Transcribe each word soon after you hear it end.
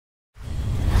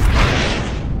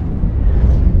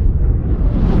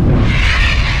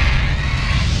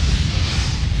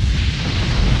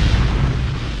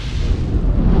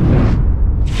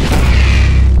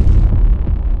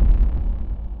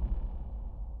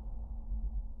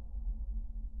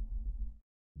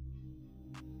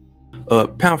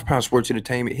Pound for pound sports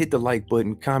entertainment. Hit the like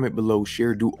button, comment below,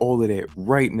 share, do all of that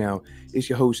right now. It's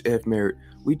your host F Merritt.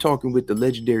 We talking with the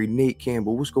legendary Nate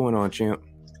Campbell. What's going on, champ?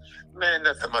 Man,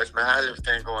 nothing much, man. How's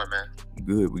everything going, man?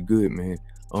 Good, we good, man.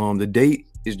 The date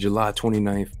is July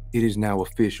 29th. It is now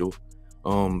official.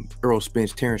 Earl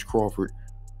Spence, Terrence Crawford.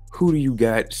 Who do you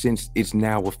got since it's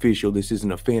now official? This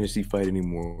isn't a fantasy fight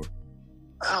anymore.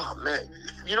 Oh man,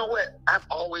 you know what? I've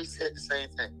always said the same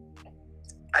thing.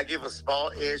 I give a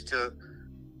small edge to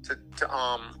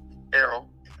Errol.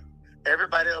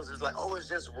 Everybody else is like, oh, it's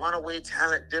just runaway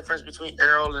talent difference between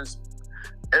Errol and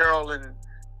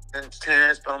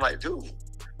Terrence. But I'm like, dude,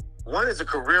 one is a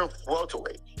career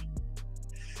welterweight,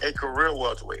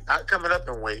 not coming up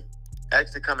in weight,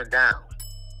 actually coming down.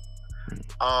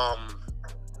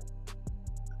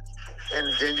 And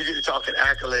then you get to talking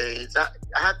accolades. I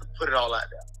have to put it all out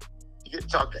there. You get to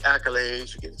talking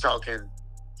accolades. You get to talking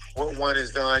what one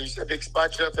has done. You said big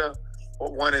spot you up there.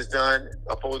 What one has done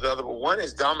opposed to the other. But one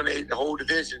has dominated the whole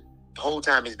division the whole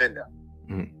time he's been there.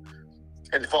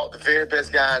 And fought the very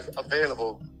best guys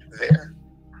available there.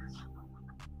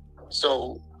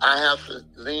 So I have to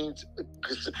lean,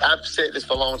 because I've said this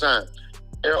for a long time.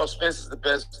 Errol Spence is the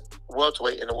best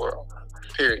welterweight in the world,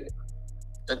 period.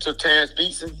 Until Terrence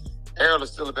beats him, Errol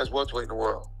is still the best welterweight in the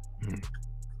world.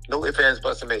 No ifs, ands,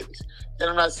 buts, and maybes. And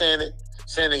I'm not saying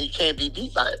that he can't be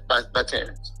beat by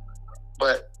Terrence.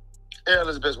 But Errol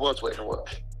is the best welterweight in the world.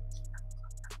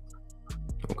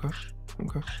 Okay.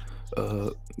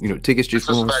 Tickets just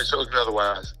went somebody shows me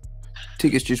otherwise.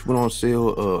 Tickets just went on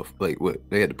sale.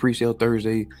 They had the pre-sale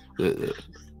Thursday. The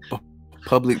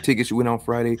public tickets went on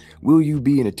Friday. Will you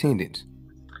be in attendance?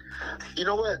 You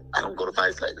know what? I don't go to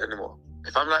fights like that anymore.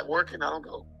 If I'm not working, I don't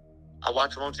go. I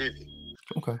watch them on TV.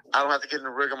 Okay. I don't have to get in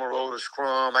the rigmarole or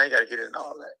scrum. I ain't got to get into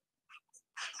all that.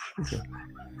 Okay.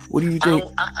 What do you think?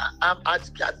 I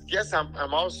guess I'm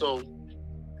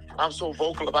so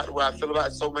vocal about the way I feel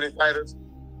about so many fighters.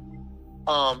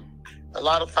 A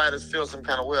lot of fighters feel some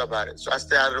kind of way about it, so I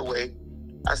stay out of the way.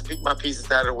 I speak my pieces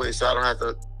out of the way, so I don't have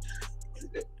to.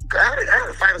 I had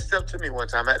a fighter step to me one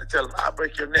time. I had to tell him, "I'll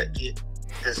break your neck, kid."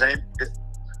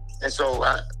 And so a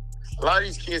lot of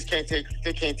these kids can't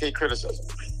take criticism.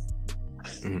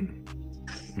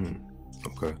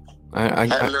 Okay. I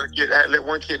had to let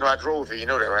one kid know I drove here. You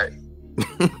know that, right?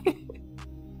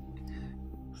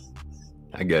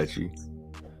 I got you.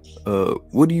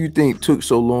 What do you think took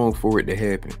so long for it to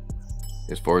happen?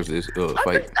 As far as this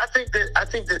fight, I think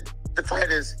that the fight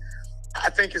is. I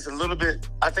think it's a little bit.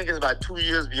 I think it's about 2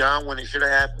 years beyond when it should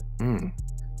have happened.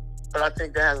 But I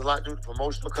think that has a lot to do with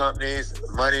promotional companies,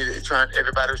 the money that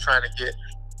everybody was trying to get.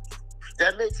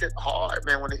 That makes it hard,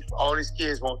 man. When all these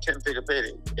kids want 10-figure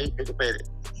payday, 8-figure payday.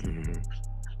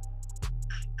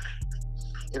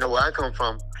 You know where I come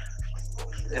from.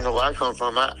 In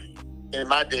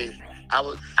my day,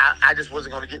 I just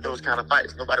wasn't going to get those kind of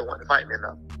fights. Nobody wanted to fight me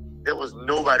enough. There was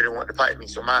nobody that wanted to fight me.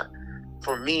 So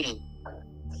for me,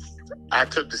 I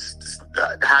took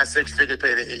the high 6-figure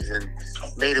paydays and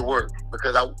made it work,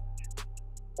 because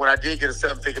when I did get a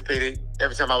 7-figure payday,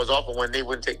 every time I was offered one, they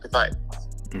wouldn't take the fight.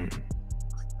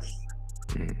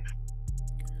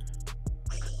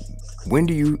 When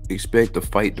do you expect the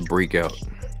fight to break out?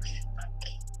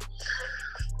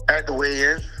 At the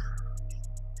weigh-in.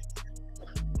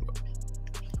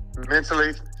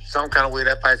 Mentally, some kind of way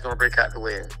that fight's going to break out the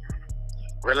weigh-in.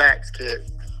 Relax, kid.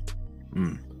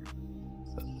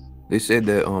 They said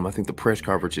that I think the press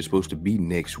conference is supposed to be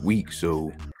next week.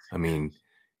 So, I mean,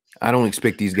 I don't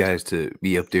expect these guys to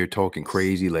be up there talking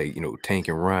crazy like, Tank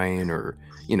and Ryan, or,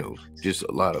 just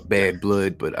a lot of bad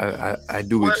blood. But I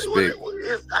do expect.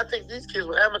 I think these kids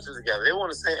were amateurs together. They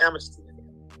want to say amateurs together.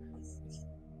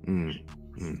 And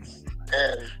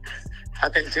I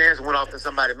think Terrence went off in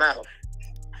somebody's mouth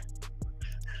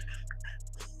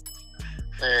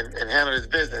and handled his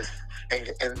business.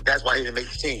 And that's why he didn't make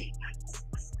the team.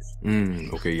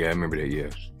 Okay, yeah, I remember that, yeah.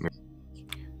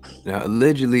 Now,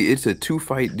 allegedly, it's a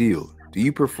 2-fight deal. Do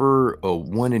you prefer a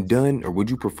one and done, or would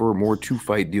you prefer more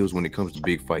 2-fight deals when it comes to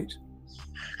big fights?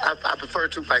 I prefer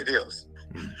 2-fight deals.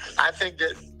 I think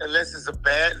that unless it's a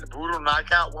bad, brutal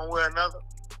knockout one way or another,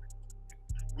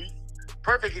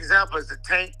 perfect example is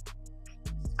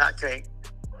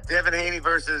Devin Haney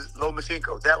versus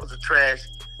Lomachenko. That was a trash.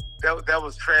 That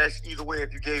was trash either way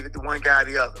if you gave it to one guy or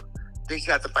the other. They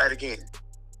should have to fight again.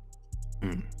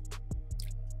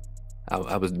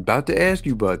 I was about to ask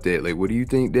you about that. Like, what do you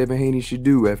think Devin Haney should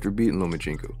do after beating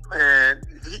Lomachenko? Man,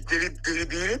 did he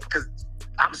beat him? Because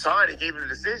I'm sorry they gave him the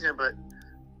decision, but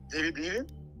did he beat him?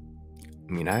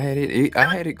 I mean, I had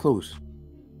it close.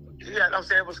 Yeah, I'm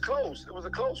saying it was close. It was a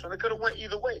close one. It could have went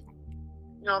either way.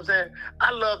 You know what I'm saying?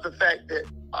 I love the fact that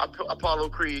Apollo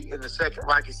Creed in the second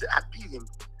round, he said, I beat him.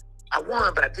 I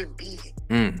won, but I didn't beat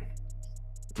him.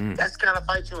 That's the kind of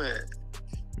fight you're in.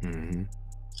 Mm-hmm.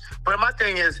 But my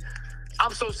thing is,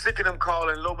 I'm so sick of them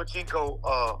calling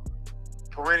Lomachenko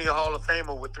perennial Hall of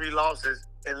Famer with 3 losses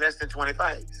in less than 20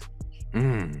 fights.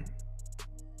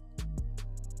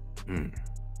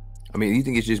 I mean, you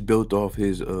think it's just built off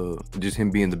his just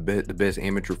him being the best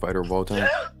amateur fighter of all time?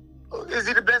 Yeah. Is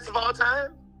he the best of all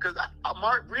time? Because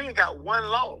Mark Breland got 1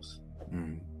 loss.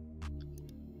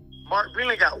 Mark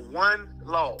Breland got 1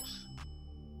 loss.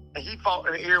 And he fought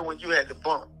in the era when you had the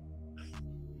bump.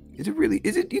 Is it really? Do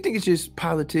you think it's just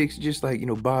politics, just like,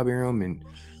 Bob Arum and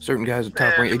certain guys at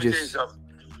top rank? Let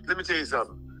me tell you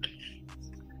something.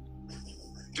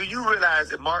 Do you realize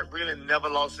that Mark Breland never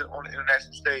lost it on the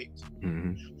international stage?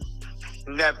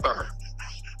 Never.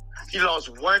 He lost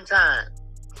 1 time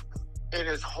in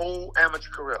his whole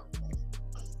amateur career.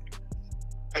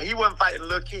 And he wasn't fighting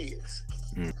little kids.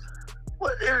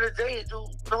 Well, at the end of the day, dude,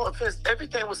 no offense,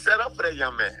 everything was set up for that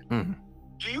young man.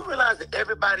 Do you realize that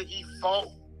everybody he fought,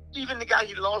 even the guy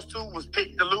he lost to, was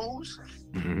picked to lose?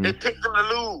 They picked him to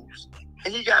lose.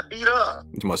 And he got beat up.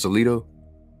 You talking about Salido?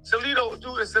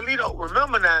 Salido,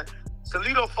 remember now,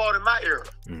 Salido fought in my era.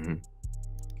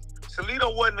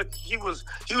 Salido wasn't he was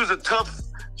a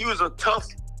tough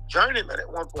journeyman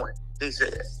at one point, they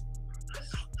said.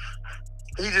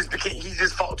 He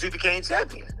just fought till he became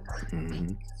champion.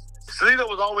 Salido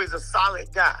was always a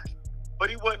solid guy, but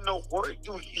he wasn't no worry.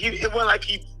 It wasn't like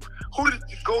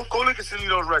go look at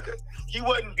Salido's record. He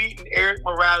wasn't beating Eric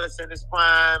Morales in his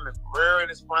prime and Pereira in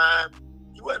his prime.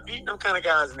 He wasn't beating them kind of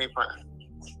guys in their prime.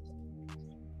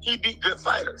 He beat good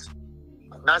fighters.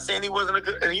 I'm not saying he wasn't a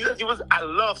good, and he was. I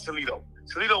love Salido.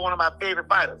 Salido, one of my favorite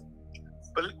fighters.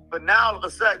 But now all of a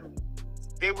sudden,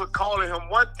 they were calling him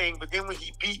one thing, but then when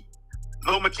he beat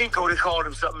Lomachenko, they called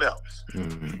him something else.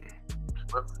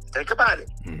 Well, think about it.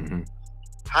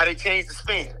 How they changed the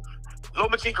spin.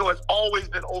 Lomachenko has always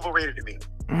been overrated to me.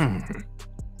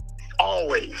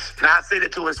 Always. Now I say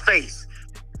that to his face.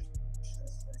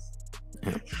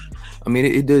 I mean,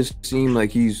 it does seem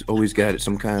like he's always got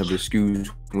some kind of excuse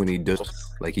when he does.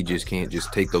 Like, he just can't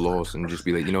just take the loss and just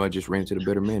be like, I just ran to the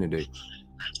better man today.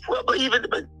 Well, but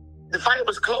the fight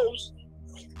was close.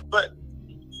 But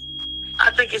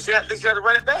I think they got to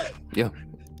run it back. Yeah.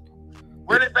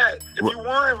 Run it back. If you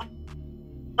won,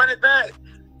 run it back.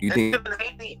 You think Devin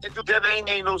Haney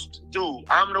ain't no dude.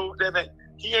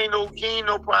 He ain't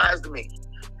no prize to me.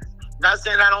 Not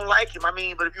saying I don't like him. I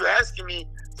mean, but if you're asking me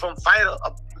from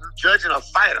judging a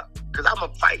fighter, because I'm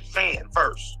a fight fan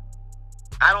first.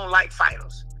 I don't like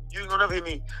fighters. You ain't gonna never hear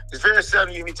me. It's very seldom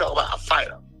you hear me talk about a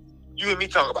fighter. You hear me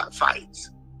talk about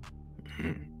fights.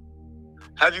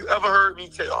 Have you ever heard me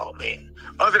say, oh man,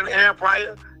 other than Aaron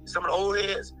Pryor, some of the old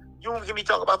heads, you won't hear me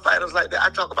talk about fighters like that.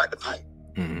 I talk about the fight.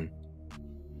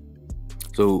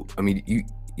 So, I mean,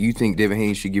 you think Devin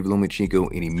Haney should give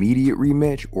Lomachenko an immediate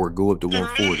rematch or go up to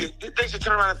 140? They should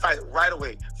turn around and fight right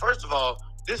away. First of all,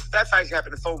 that fight's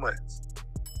happened in 4 months.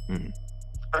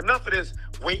 Enough of this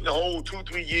waiting the whole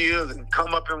 2-3 years and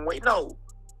come up and wait. No.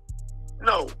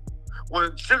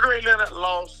 When Sugar Ray Leonard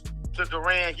lost to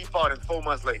Duran, he fought in 4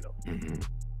 months later.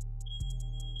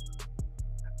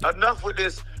 Enough with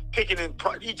this picking and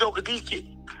these jokers, these kids.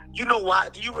 You know why?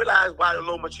 Do you realize why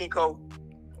Lomachenko?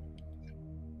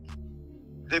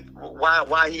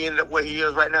 Why he ended up where he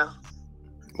is right now?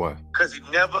 Why? Because he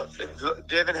never,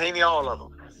 Devin Haney, all of them,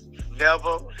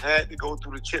 never had to go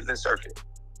through the chitlin circuit.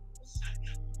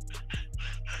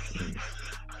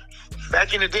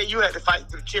 Back in the day, you had to fight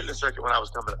through the chitlin circuit when I was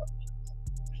coming up.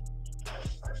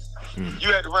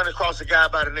 You had to run across a guy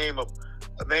by the name of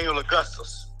Emmanuel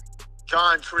Augustus,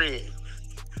 John Trigg,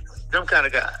 them kind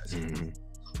of guys.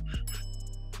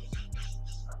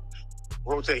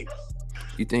 Rotate.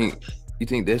 You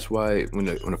think that's why when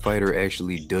a fighter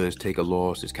actually does take a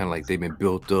loss, it's kind of like they've been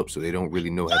built up, so they don't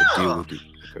really know how to deal with it?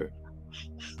 Okay.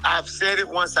 I've said it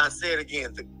once, I say it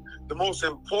again. The most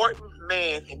important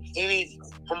man in any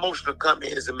promotional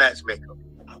company is a matchmaker.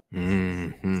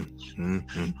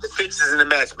 The fix is in the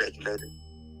matchmaking, baby.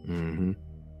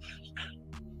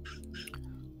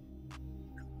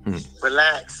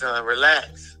 Relax, son.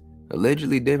 Relax.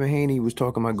 Allegedly, Devin Haney was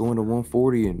talking about going to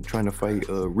 140 and trying to fight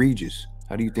Regis.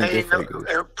 How do you think that fight goes?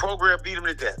 And Prograis beat him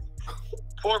to death.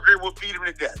 Prograis will beat him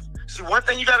to death. See, one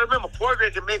thing you got to remember,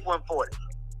 Prograis can make 140.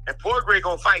 And Prograis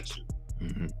going to fight you.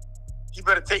 You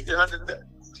better take the 100.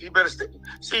 You better stay.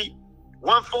 See,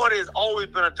 140 has always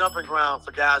been a dumping ground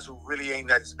for guys who really ain't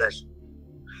that special.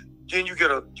 Then you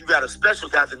got a special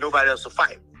guy that nobody else will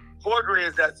fight. Prograis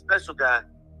is that special guy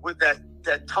with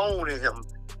that tone in him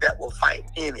that will fight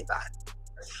anybody.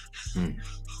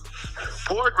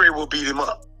 Prograis will beat him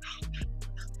up.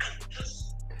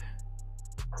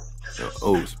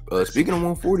 Speaking of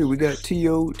 140, we got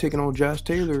T.O. taking on Josh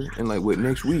Taylor and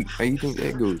next week? How you think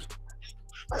that goes?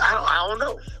 I don't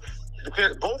know.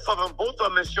 Depends. Both of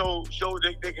them show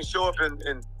they can show up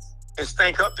and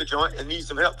stank up the joint and need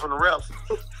some help from the refs.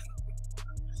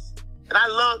 And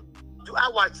I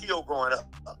watch T.O. growing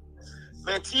up.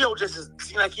 Man, T.O. just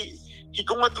seems like he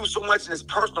going through so much in his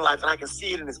personal life, and I can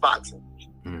see it in his boxing.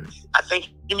 I think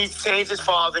he needs to change his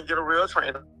father and get a real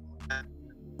trainer.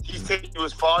 He's taking you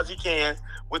as far as he can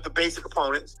with the basic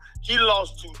opponents. He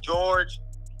lost to George,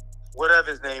 whatever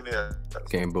his name is.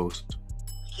 Campbell.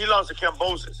 He lost to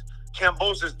Cambosis.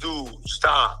 Cambosis, dude,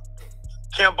 stop.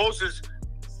 Cambosis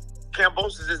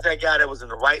is that guy that was in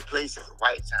the right place at the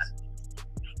right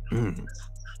time.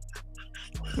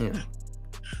 Yeah.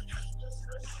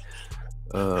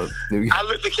 I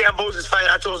looked at Cambosis' fight.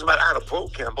 I told him I'd have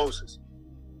broke Cambosis.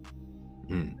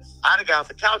 I'd have got off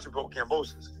the couch and broke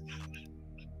Cambosis.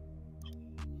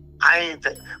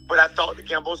 But I thought that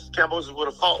Cambosis would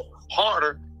have fought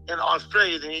harder in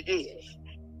Australia than he did.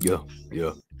 Yeah.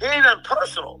 It ain't nothing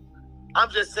personal. I'm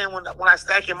just saying when I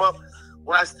stack him up,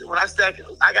 I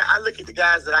look at the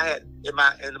guys that I had in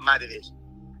my division.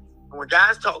 And when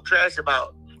guys talk trash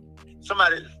about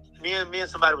somebody, me and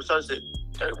somebody was talking, said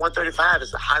 135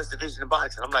 is the hottest division in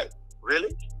boxing. I'm like,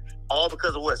 really? All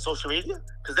because of what? Social media?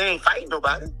 Because they ain't fighting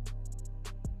nobody.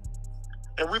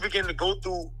 And we began to go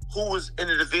through who was in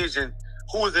the division.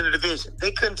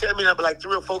 They couldn't tell me number like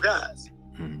 3 or 4 guys.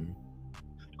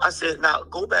 I said, now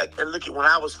go back and look at when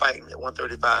I was fighting at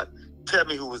 135. Tell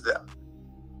me who was there.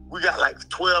 We got like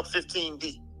 12, 15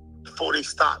 deep before they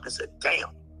stopped and said, damn.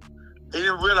 They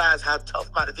didn't realize how tough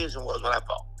my division was when I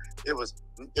fought. It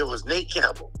was Nate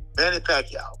Campbell, Manny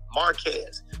Pacquiao,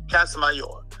 Marquez,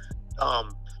 Casamayor.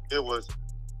 It was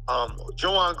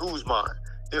Joan Guzman.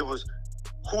 It was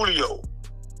Julio,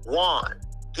 Juan,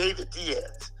 David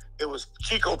Diaz. It was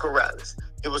Chico Corrales.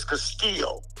 It was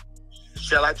Castillo.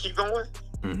 Shall I keep going?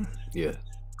 Yeah.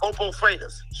 Copo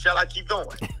Freitas. Shall I keep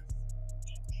going?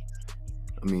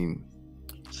 I mean,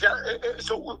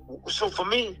 so for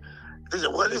me,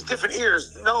 it's different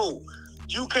ears. No,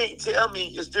 you can't tell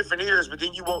me it's different ears, but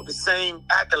then you want the same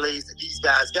accolades that these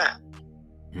guys got.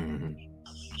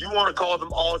 You want to call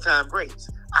them all-time greats.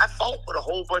 I fought with a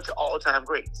whole bunch of all-time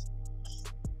greats.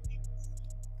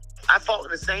 I fought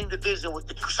in the same division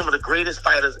with some of the greatest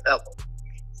fighters ever.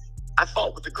 I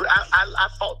fought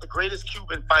the greatest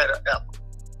Cuban fighter ever,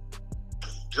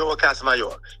 Joel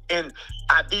Casamayor, and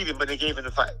I beat him, but they gave him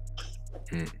the fight.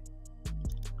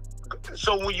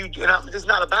 So when it's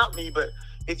not about me, but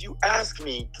if you ask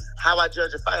me how I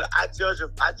judge a fighter, I judge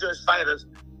fighters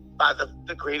by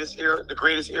the greatest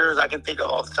eras I can think of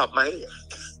off the top of my head.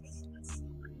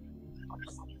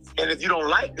 And if you don't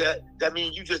like that, that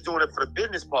means you're just doing it for the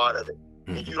business part of it,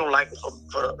 and you don't like it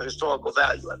for the historical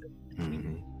value of it.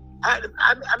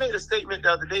 I made a statement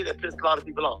the other day that pissed a lot of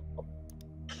people off.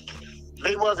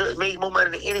 Mayweather made more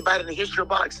money than anybody in the history of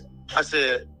boxing. I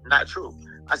said, not true.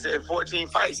 I said, in 14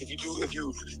 fights, if you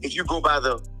go by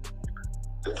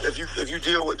if you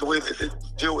deal with the way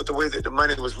that the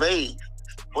money was made,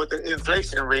 what the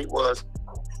inflation rate was,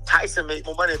 Tyson made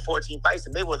more money in 14 fights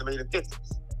than Mayweather made in 50.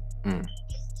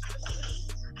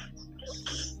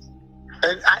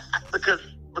 And because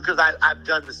I've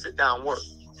done the sit down work.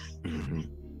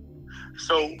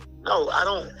 So no, I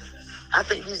don't. I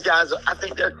think these guys. I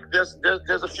think there's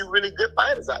a few really good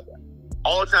fighters out there.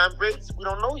 All time greats. We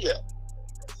don't know yet.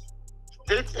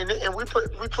 And we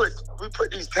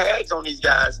put these tags on these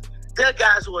guys. There are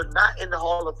guys who are not in the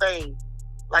Hall of Fame,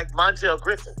 like Montel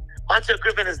Griffin. Montel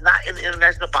Griffin is not in the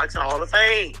International Boxing Hall of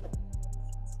Fame.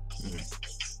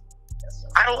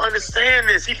 I don't understand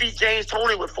this. He beat James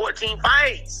Toney with 14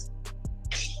 fights.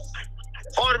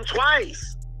 Fought him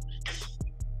twice.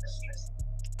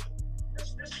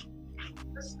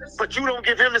 But you don't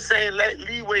give him the same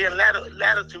leeway and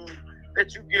latitude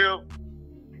that you give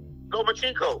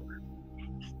Lomachenko.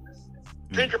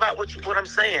 Think about what I'm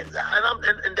saying,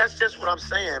 and that's just what I'm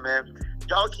saying, man.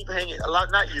 Y'all keep hanging a lot,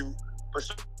 not you, but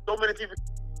so many people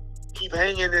keep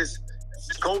hanging this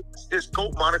GOAT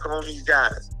moniker on these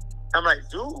guys. I'm like,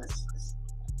 dude,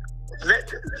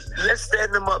 let's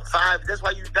stand them up 5. That's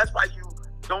why you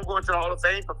don't go into the Hall of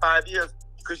Fame for 5 years,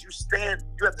 because you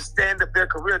have to stand up their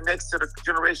career next to the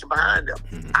generation behind them.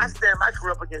 I stand my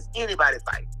career up against anybody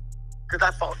fighting, because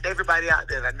I fought everybody out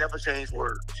there and I never changed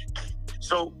words.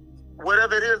 So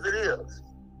whatever it is, it is.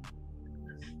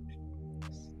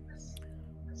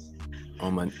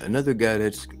 Another guy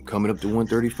that's coming up to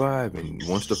 135 and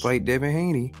wants to fight Devin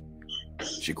Haney,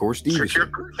 Shakur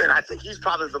Stevenson. And I think he's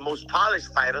probably the most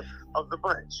polished fighter of the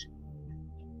bunch.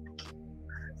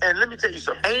 And let me tell you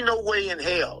something. Ain't no way in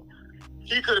hell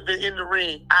he could have been in the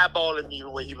ring eyeballing me the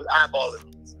way he was eyeballing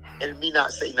me and me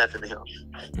not say nothing to him.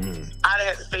 I'd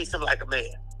have to face him like a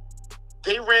man.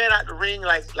 They ran out the ring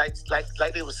like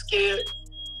they were scared.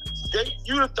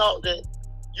 You'd have thought that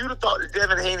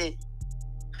Devin Haney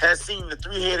has seen the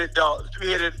three-headed dog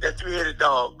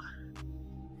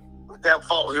that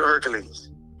fought with Hercules.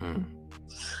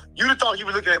 You'd have thought he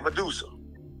was looking at Medusa.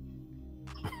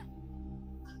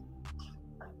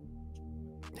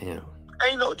 Damn.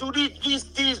 Ain't no dude. These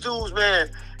dudes, man.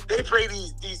 They play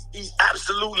these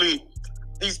absolutely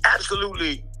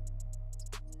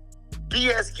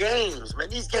BS games, man.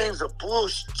 These games are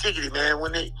bullshit, man.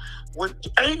 When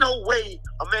ain't no way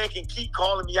a man can keep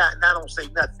calling me out and I don't say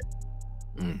nothing.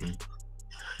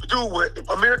 Dude, when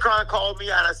Amir Khan called me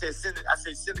out, I said send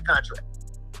the contract.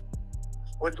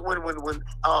 When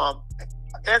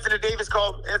Anthony Davis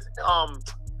called Anthony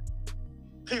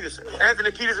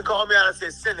Peterson called me out, I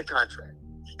said send the contract.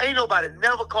 Ain't nobody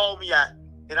never called me out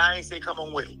and I ain't say come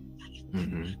on with it.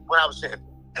 When I was saying,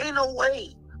 ain't no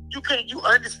way. You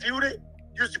undisputed.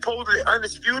 You're supposedly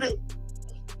undisputed.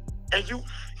 And you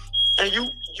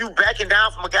backing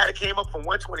down from a guy that came up from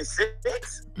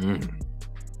 126?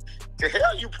 The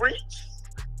hell you preach?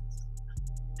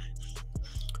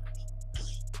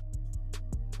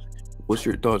 What's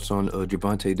your thoughts on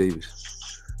Gervonta Davis?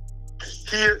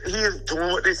 He is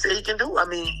doing what they say he can do. I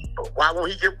mean, why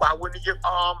wouldn't he give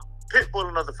Pitbull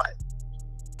another fight?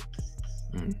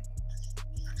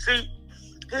 See,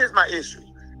 here's my issue.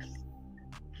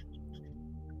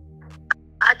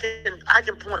 I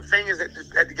can point fingers at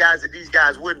the guys that these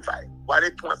guys wouldn't fight, while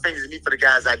they point fingers at me for the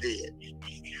guys I did.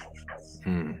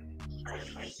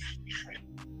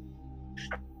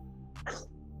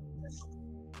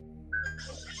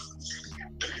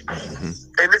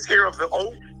 And this era of the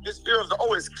O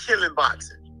is killing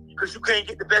boxing because you can't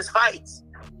get the best fights.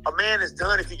 A man is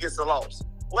done if he gets a loss.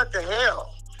 What the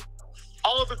hell?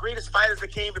 All the greatest fighters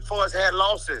that came before us had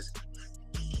losses.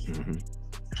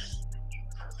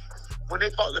 When they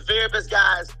fought the very best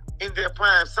guys in their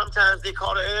prime, sometimes they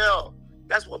caught an L.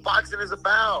 That's what boxing is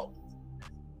about.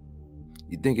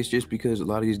 You think it's just because a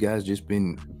lot of these guys just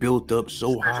been built up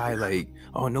so high, like,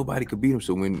 oh, nobody could beat them.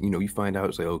 So when, you find out,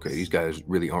 it's like, okay, these guys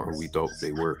really aren't who we thought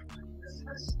they were.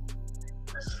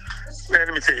 Man,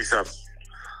 let me tell you something.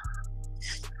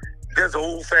 There's an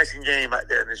old-fashioned game out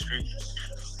there in the street.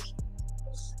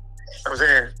 You know what I'm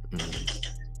saying?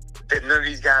 That none of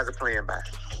these guys are playing by.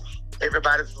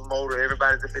 Everybody's a promoter.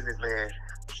 Everybody's a businessman.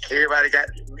 Everybody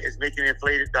is making an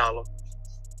inflated dollar.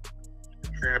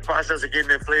 And in the process of getting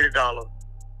an inflated dollar,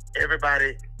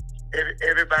 everybody's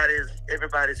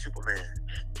Superman.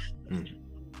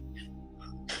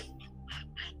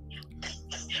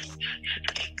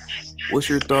 What's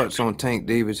your thoughts on Tank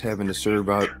Davis having to serve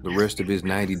out the rest of his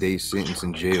 90-day sentence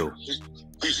in jail? He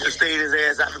should have stayed his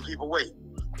ass out when people wait.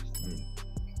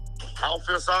 I don't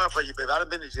feel sorry for you, baby. I've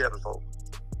been to jail before.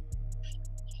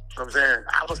 You know what I'm saying?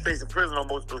 I was facing prison on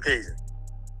multiple occasions.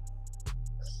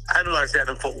 I know I said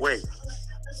them folk wait.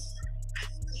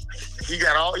 He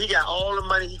got all the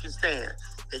money he can stand,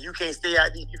 and you can't stay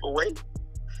out these people wait.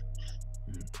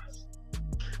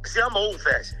 See, I'm old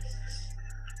fashioned.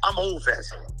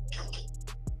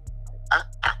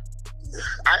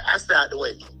 I stay out the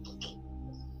way.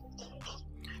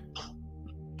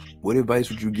 What advice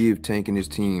would you give Tank and his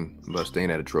team about staying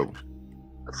out of trouble?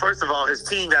 First of all, his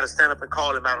team got to stand up and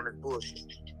call him out on his bullshit.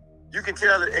 You can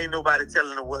tell that ain't nobody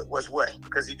telling him what's what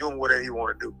because he's doing whatever he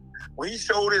want to do. When he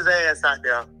showed his ass out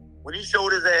there,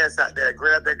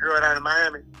 grabbed that girl down in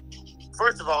Miami.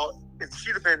 First of all, if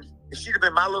she'd have been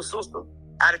my little sister,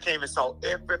 I'd have came and saw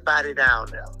everybody down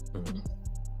there.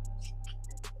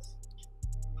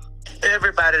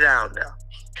 Everybody down there.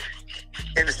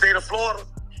 In the state of Florida,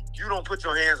 you don't put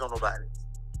your hands on nobody.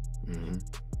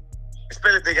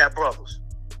 Especially if they got brothers.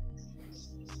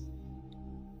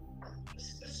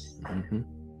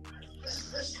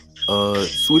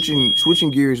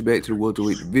 Switching gears back to the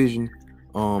welterweight division.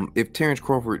 If Terrence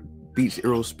Crawford beats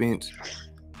Errol Spence,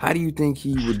 how do you think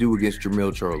he would do against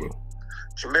Jermell Charlo?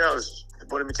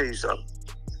 Let me tell you something.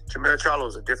 Jermell Charlo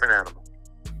is a different animal.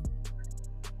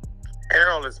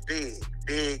 Errol is big.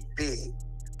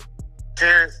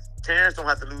 Terrence don't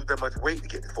have to lose that much weight to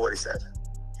get to 47.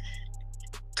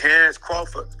 Terrence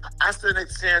Crawford, I stood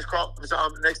next to Terrence Crawford,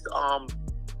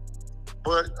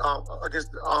 against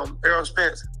Errol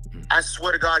Spence. I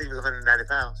swear to God, he was 190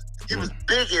 pounds. He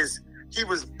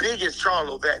was big as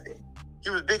Charlo that day. He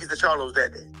was big as the Charlos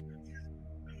that day.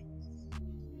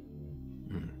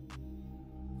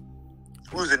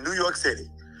 We was in New York City.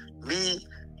 Me,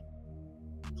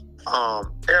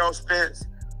 Errol Spence,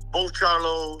 both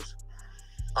Charlos,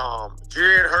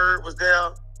 Jared Hurd was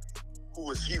there, who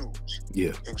was huge.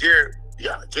 Yeah. And Jared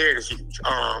is huge.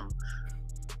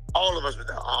 All of us were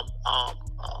there.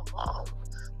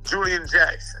 Julian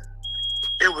Jackson.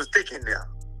 It was thick in there.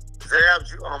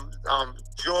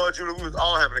 George, we was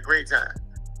all having a great time.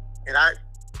 And I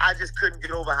just couldn't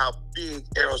get over how big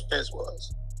Errol Spence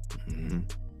was. Mm-hmm.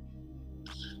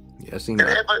 Yeah, I seen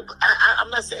that. I'm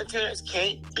not saying Terrence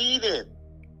can't beat him.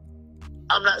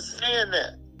 I'm not saying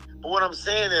that. But what I'm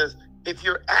saying is, if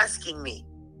you're asking me,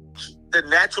 the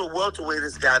natural welterweight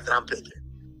is the guy that I'm picking.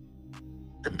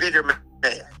 The bigger man.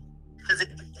 I'm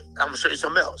going to show you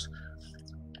something else.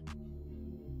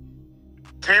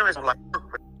 Terrence, I'm like,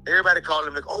 everybody call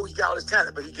him like, oh, he got all his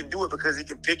talent, but he can do it because he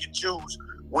can pick and choose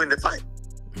when to fight.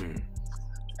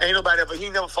 Ain't nobody he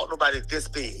never fought nobody this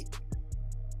big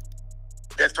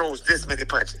that throws this many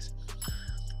punches.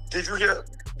 Did you hear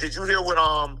what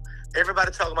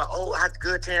everybody talking about, oh, how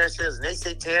good Terrence is, and they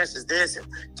say Terrence is this and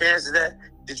Terrence is that.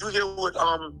 Did you hear what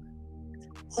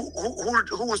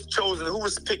who was chosen, who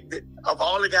was picked of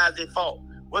all the guys they fought?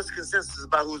 What's the consensus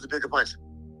about who's the bigger puncher?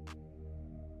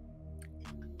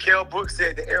 Kell Brooks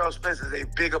said that Errol Spence is a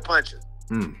bigger puncher.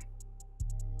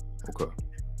 Okay.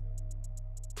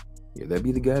 Yeah, that'd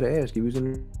be the guy to ask. He was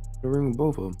in the ring with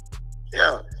both of them.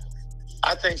 Yeah.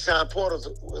 I think Sean Porter is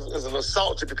a little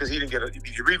salty because he didn't get a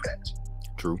rematch.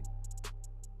 True.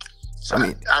 So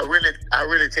I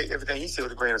really take everything he said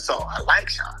with a grain of salt. I like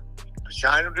Sean.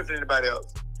 Sean ain't no different than anybody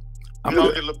else. We all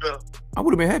get a little better. I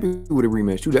would have been happy with a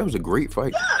rematch too. That was a great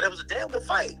fight. Yeah, that was a damn good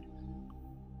fight.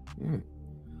 Yeah.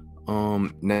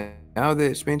 Now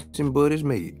that Spence and Bud is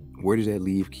made, where does that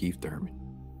leave Keith Thurman?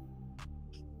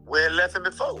 Where it left him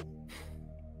before.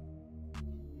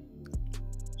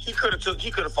 He could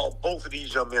have fought both of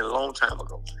these young men a long time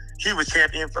ago. He was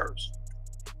champion first.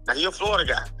 Now he a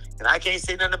Florida guy, and I can't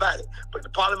say nothing about it. But the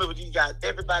problem with these guys,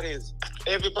 everybody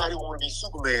want to be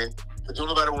Superman, but don't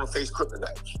nobody want to face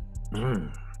kryptonite.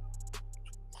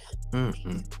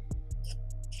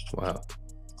 Wow.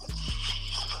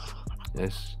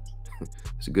 That's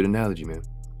a good analogy, man.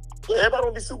 Yeah, everybody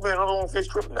want to be Superman. I don't want to face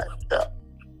kryptonite. Yeah.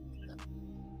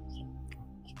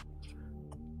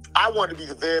 I want to be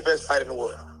the very best fighter in the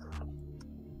world.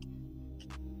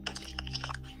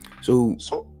 So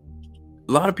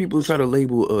a lot of people try to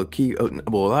label a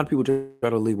lot of people try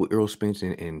to label Errol Spence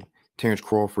and Terrence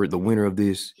Crawford, the winner of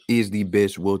this, is the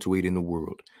best welterweight in the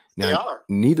world. Now,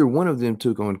 neither one of them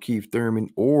took on Keith Thurman,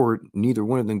 or neither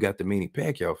one of them got the Manny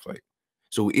Pacquiao fight.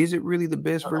 So is it really the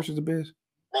best versus the best?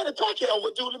 Manny Pacquiao,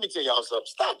 dude, let me tell y'all something.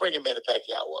 Stop bringing Manny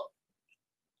Pacquiao up.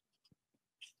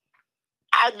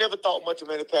 I never thought much of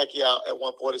Manny Pacquiao at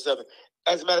 147.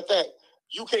 As a matter of fact,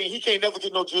 he can't never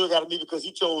get no jug out of me because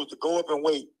he chose to go up and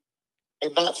wait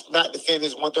and not defend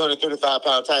his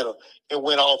 135-pound title and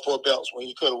win all 4 belts when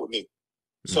he could have with me.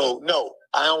 So, no,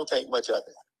 I don't think much of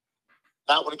it.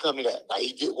 Not when it comes to that. Now,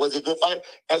 was it a good fight?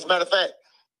 As a matter of fact,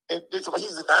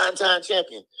 he's a 9-time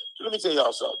champion. So let me tell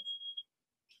y'all something.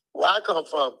 Where I come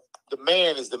from, the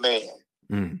man is the man.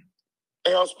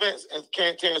 Errol Spence and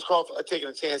Terrence Crawford are taking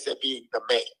a chance at being the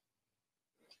man.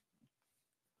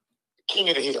 King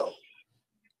of the Hill.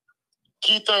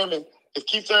 Keith Thurman, if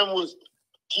Keith Thurman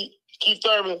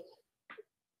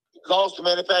lost to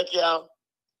Manny Pacquiao,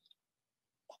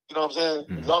 you know what I'm saying?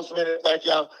 Lost to Manny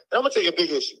Pacquiao, then I'm going to tell you a big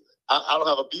issue. I don't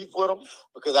have a beef with him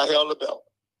because I held the belt.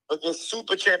 But this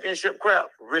super championship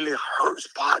crap really hurts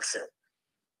boxing.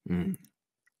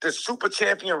 The super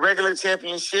champion, regular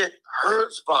champion shit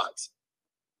hurts boxing.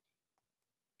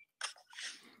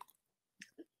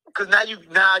 Because now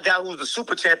a guy who's the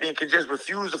super champion can just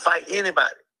refuse to fight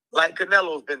anybody, like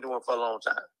Canelo's been doing for a long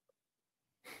time.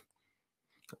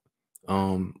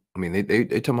 I mean,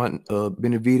 they talking about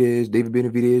Benavidez, David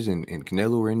Benavidez, and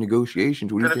Canelo are in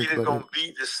negotiations. What do you think about gonna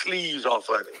beat the sleeves off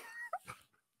of it.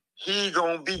 He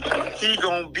gonna beat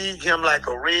him like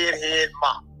a redhead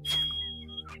mop.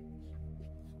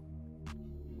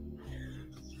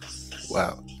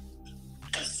 Wow.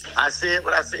 I said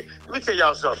what I said. Let me tell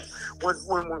y'all something. When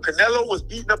Canelo was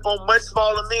beating up on much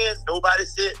smaller men, nobody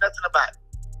said nothing about it.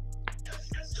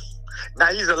 Now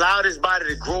he's allowed his body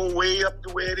to grow way up to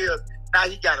where it is. Now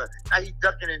he's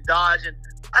ducking and dodging.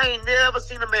 I ain't never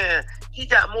seen a man. He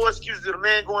got more excuses than a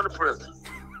man going to prison.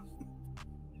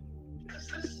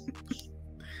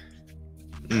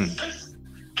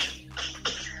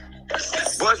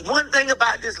 But one thing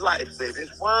about this life, baby.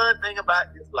 It's one thing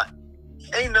about this life.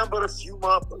 ain't none but a few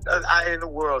motherfuckers in the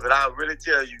world that I really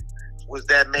tell you was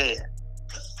that man.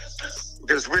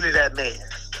 There's really that man.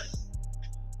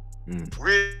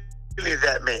 Really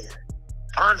that man.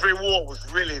 Andre Ward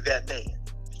was really that man.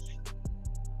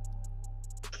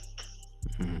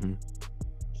 Mm-hmm.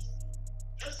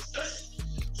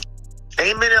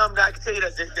 Ain't many of them that I can tell you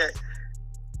that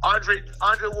Andre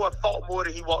Ward fought more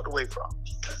than he walked away from.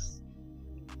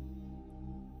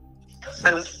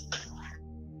 And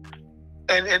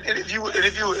if you would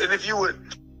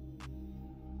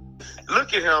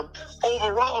look at him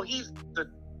overall, he's the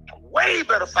way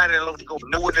better fighter than Lomachenko.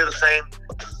 Nowhere near the same.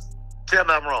 Tell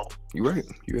me I'm wrong. You're right.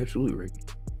 You're absolutely right.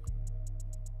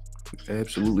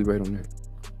 Absolutely right on that.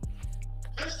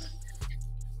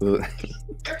 Well,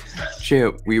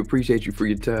 Champ, we appreciate you for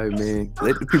your time, man.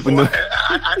 Let the people know.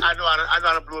 I know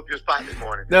I blew up your spot this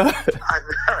morning. No.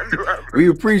 We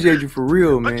appreciate you for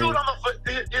real, man. But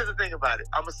dude, here's the thing about it.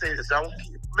 I'm going to say this. I want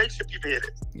to make sure people hear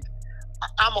this.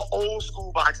 I'm an old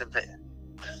school boxing fan.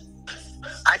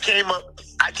 I came up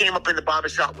in the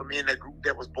barbershop with me in that group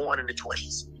that was born in the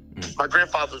 20s. My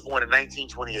grandfather was born in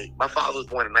 1928. My father was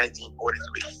born in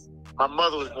 1943. My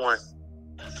mother was born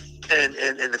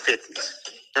in the 50s.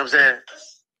 You know what I'm saying?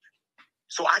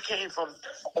 So I came from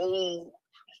old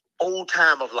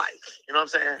time of life. You know what I'm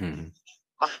saying? Mm-hmm.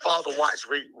 My father watched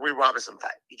Ray Robinson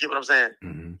fight. You get what I'm saying?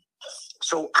 Mm-hmm.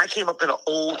 So I came up in an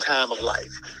old time of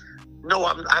life. No,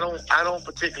 I don't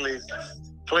particularly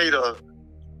play the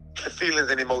feelings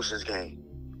and emotions game.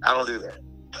 I don't do that.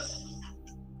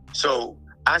 So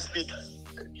I speak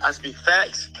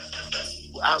facts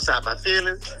outside my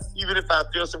feelings, even if I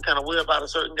feel some kind of way about a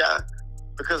certain guy,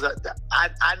 because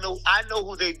I know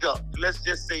who they duck. Let's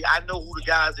just say I know who the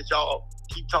guys that y'all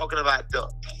keep talking about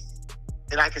duck.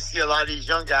 And I can see a lot of these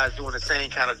young guys doing the same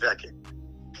kind of ducking.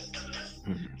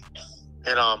 Mm-hmm.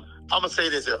 And I'm gonna say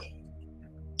this here.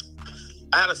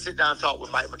 I had a sit down talk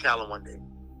with Mike McCallum one day.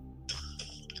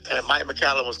 And Mike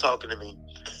McCallum was talking to me.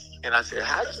 And I said,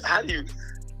 how do you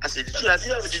I said,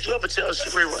 did you ever tell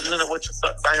Shakur Leonard what you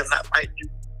thought about him not fighting you?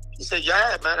 He said,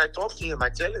 yeah, man, I talked to him. I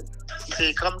tell him. He said,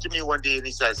 he come to me one day and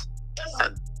he says,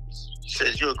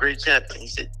 you're a great champion. He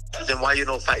said, then why you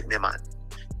don't fight me, man?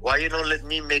 Why you don't let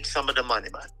me make some of the money,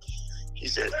 man? He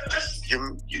said,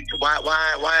 why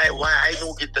I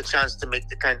don't get the chance to make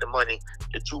the kind of money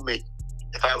that you make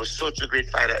if I was such a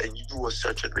great fighter and you were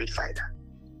such a great fighter?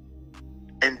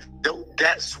 And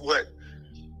that's what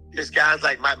these guys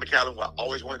like Mike McCallum who I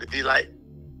always wanted to be like,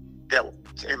 that,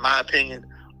 in my opinion,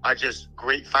 are just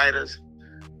great fighters,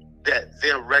 that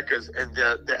their records and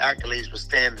their accolades will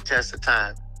stand the test of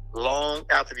time long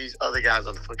after these other guys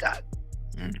are forgotten.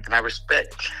 Mm. And I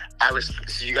respect.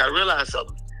 So you got to realize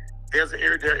something. There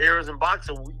are eras in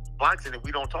boxing that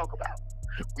we don't talk about.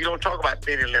 We don't talk about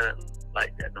Benny Leonard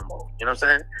like that no more. You know what I'm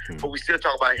saying? Mm. But we still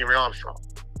talk about Henry Armstrong.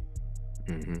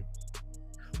 Mm-hmm.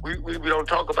 We don't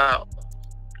talk about.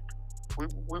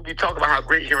 We talk about how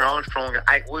great Henry Armstrong and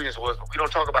Ike Williams was, but we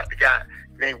don't talk about the guy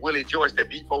named Willie Joyce that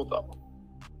beat both of them.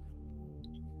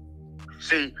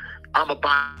 See, I'm a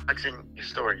boxing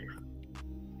historian.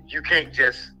 You can't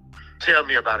just tell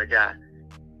me about a guy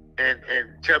and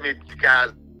tell me the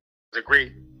guys are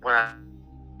great when I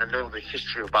know the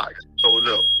history of boxing. So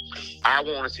look, I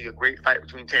want to see a great fight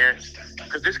between Terrence,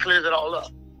 because this clears it all up.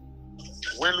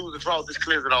 Win, lose, or draw, this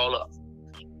clears it all up.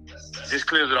 This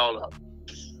clears it all up.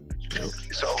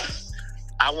 So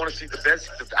I want to see the best.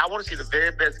 I want to see the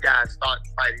very best guys start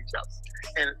to fight each other.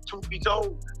 And truth be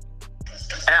told,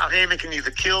 Al Heyman can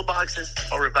either kill boxing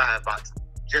or revive boxing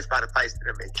just by the fights that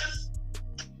they're making.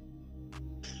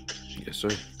 Yes, sir.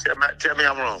 Tell me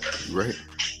I'm wrong. You're right.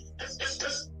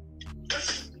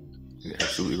 You're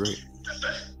absolutely right.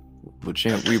 Well,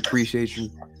 Champ, we appreciate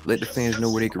you. Let the fans know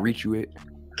where they can reach you at.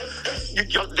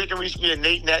 They can reach me at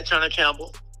Nate Nat Turner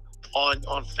Campbell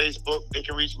on Facebook. They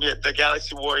can reach me at The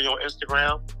Galaxy Warrior on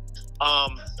Instagram. I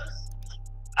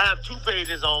have two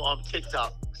pages on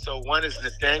TikTok. So one is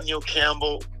Nathaniel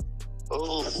Campbell.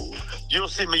 Oh, you'll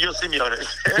see me on it.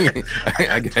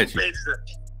 I got you.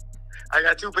 I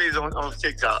got two pages on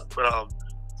TikTok, but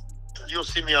you'll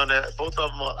see me on that. Both of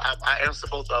them, I answer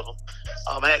both of them.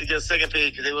 I had to get a second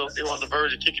page because they were on the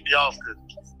verge of kicking me off because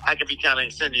I can be kind of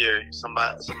incendiary in some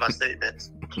of my statements.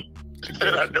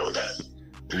 And I know that.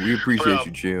 We appreciate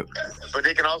you, Champ. But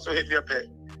they can also hit me up at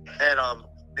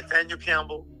Nathaniel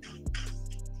Campbell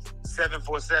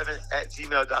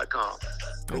 747@gmail.com.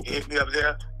 They can hit me up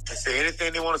there and say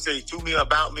anything they want to say to me,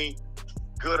 about me,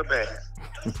 good or bad.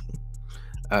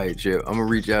 All right, Champ. I'm going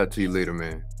to reach out to you later,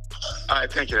 man. All right,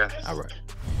 thank you. All right.